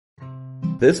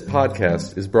This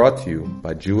podcast is brought to you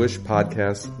by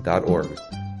JewishPodcasts.org.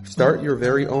 Start your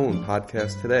very own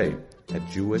podcast today at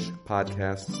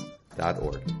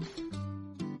JewishPodcasts.org.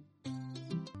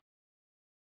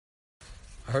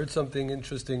 I heard something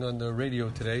interesting on the radio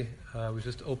today. I was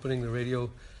just opening the radio.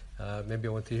 Maybe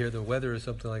I went to hear the weather or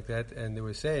something like that, and they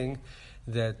were saying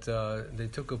that they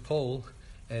took a poll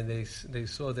and they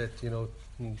saw that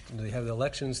they have the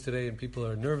elections today and people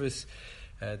are nervous.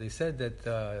 They said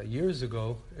that years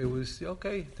ago it was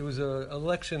okay. There was an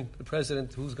election, the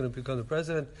president, who's going to become the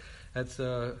president.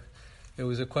 It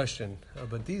was a question.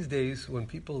 But these days, when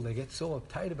people they get so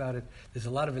uptight about it, there's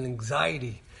a lot of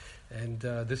anxiety, and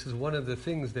this is one of the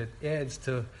things that adds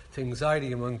to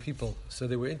anxiety among people. So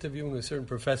they were interviewing a certain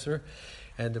professor,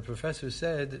 and the professor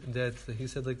said that he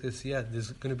said like this: yeah, there's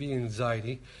going to be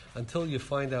anxiety until you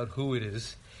find out who it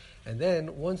is. And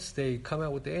then once they come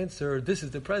out with the answer, this is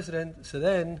the president, so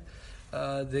then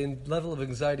the level of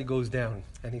anxiety goes down.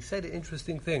 And he said an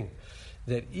interesting thing,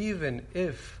 that even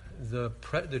if the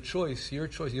choice, your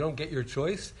choice, you don't get your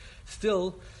choice,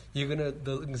 still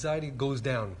the anxiety goes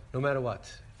down, no matter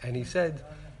what. And he said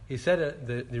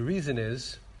the reason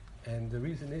is,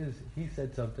 he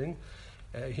said something.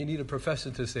 He needed a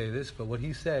professor to say this, but what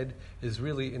he said is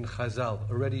really in Chazal,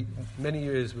 already many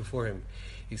years before him.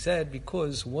 He said,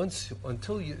 because the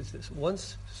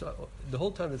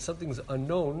whole time that something's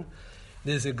unknown,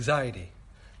 there's anxiety.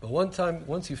 But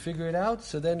once you figure it out,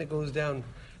 so then it goes down.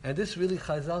 And this really,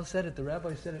 Chazal said it, the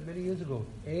rabbi said it many years ago.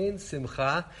 Ein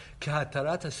simcha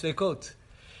kehatarat hasfekot.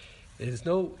 There's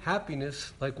no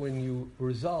happiness like when you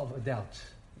resolve a doubt.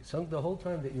 The whole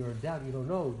time that you're in doubt, you don't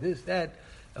know, this, that,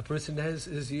 a person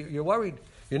you're worried,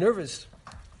 you're nervous.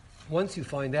 Once you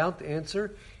find out the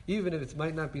answer, even if it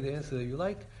might not be the answer that you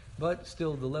like, but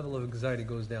still the level of anxiety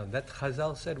goes down. That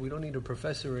Chazal said, we don't need a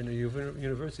professor in a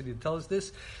university to tell us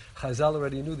this. Chazal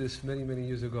already knew this many, many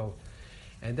years ago.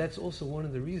 And that's also one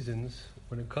of the reasons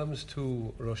when it comes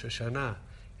to Rosh Hashanah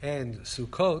and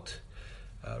Sukkot,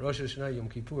 Rosh Hashanah, Yom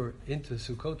Kippur, into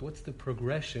Sukkot, what's the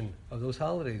progression of those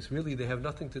holidays? Really, they have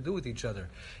nothing to do with each other.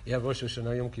 You have Rosh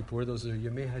Hashanah, Yom Kippur, those are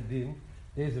Yemei Hadin,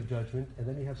 days of judgment, and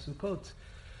then you have Sukkot.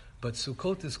 But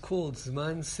Sukkot is called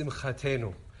Zman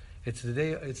Simchatenu.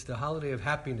 It's the holiday of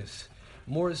happiness,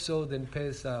 more so than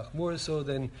Pesach, more so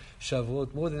than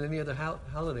Shavuot, more than any other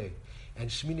holiday. And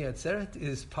Shmini Atzeret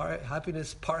is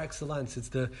happiness par excellence. It's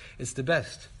the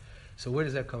best. So where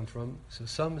does that come from? So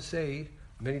some say,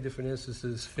 many different answers to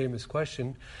this famous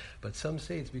question, but some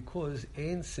say it's because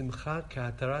Ein Simcha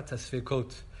Kehatarat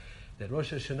HaSfekot, that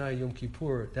Rosh Hashanah, Yom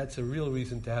Kippur, that's a real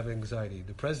reason to have anxiety.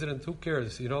 The president, who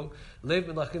cares? Lev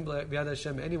Melachim B'Yad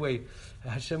Hashem. Anyway,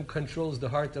 Hashem controls the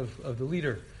heart of the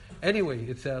leader. Anyway,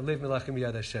 it's Lev Melachim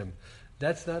B'Yad Hashem.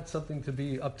 That's not something to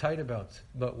be uptight about.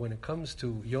 But when it comes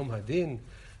to Yom Hadin,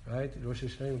 right, Rosh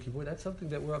Hashanah, Yom Kippur, that's something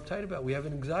that we're uptight about. We have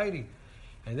an anxiety.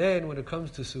 And then when it comes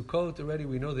to Sukkot, already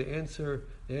we know the answer.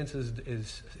 The answer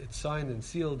is it's signed and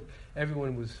sealed.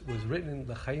 Everyone was written,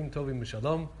 L'chaim tovim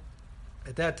v'shalom.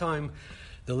 At that time,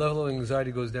 the level of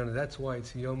anxiety goes down, and that's why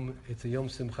it's a Yom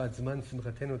Simchat Zman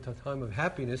Simchatenu, a time of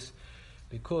happiness,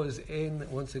 because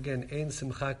once again, Ein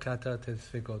Simcha Kehatarat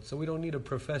HaSfekot. So we don't need a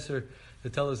professor to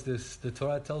tell us this. The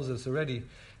Torah tells us already.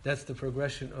 That's the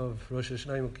progression of Rosh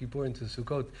Hashanah, Yom Kippur into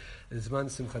Sukkot. Zman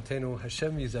Simchatenu,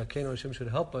 Hashem Yizakenu, Hashem should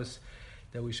help us,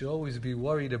 that we should always be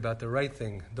worried about the right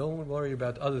thing. Don't worry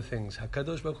about other things.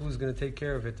 HaKadosh Baruch Hu is going to take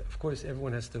care of it. Of course,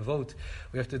 everyone has to vote.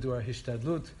 We have to do our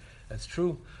hishtadlut. That's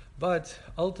true. But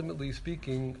ultimately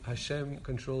speaking, Hashem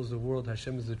controls the world.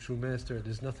 Hashem is the true master.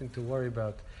 There's nothing to worry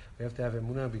about. We have to have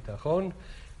emunah bitachon.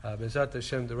 Bezat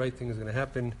Hashem, the right thing is going to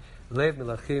happen. Lev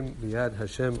melachim b'yad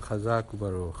Hashem chazak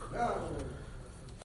u'baruch.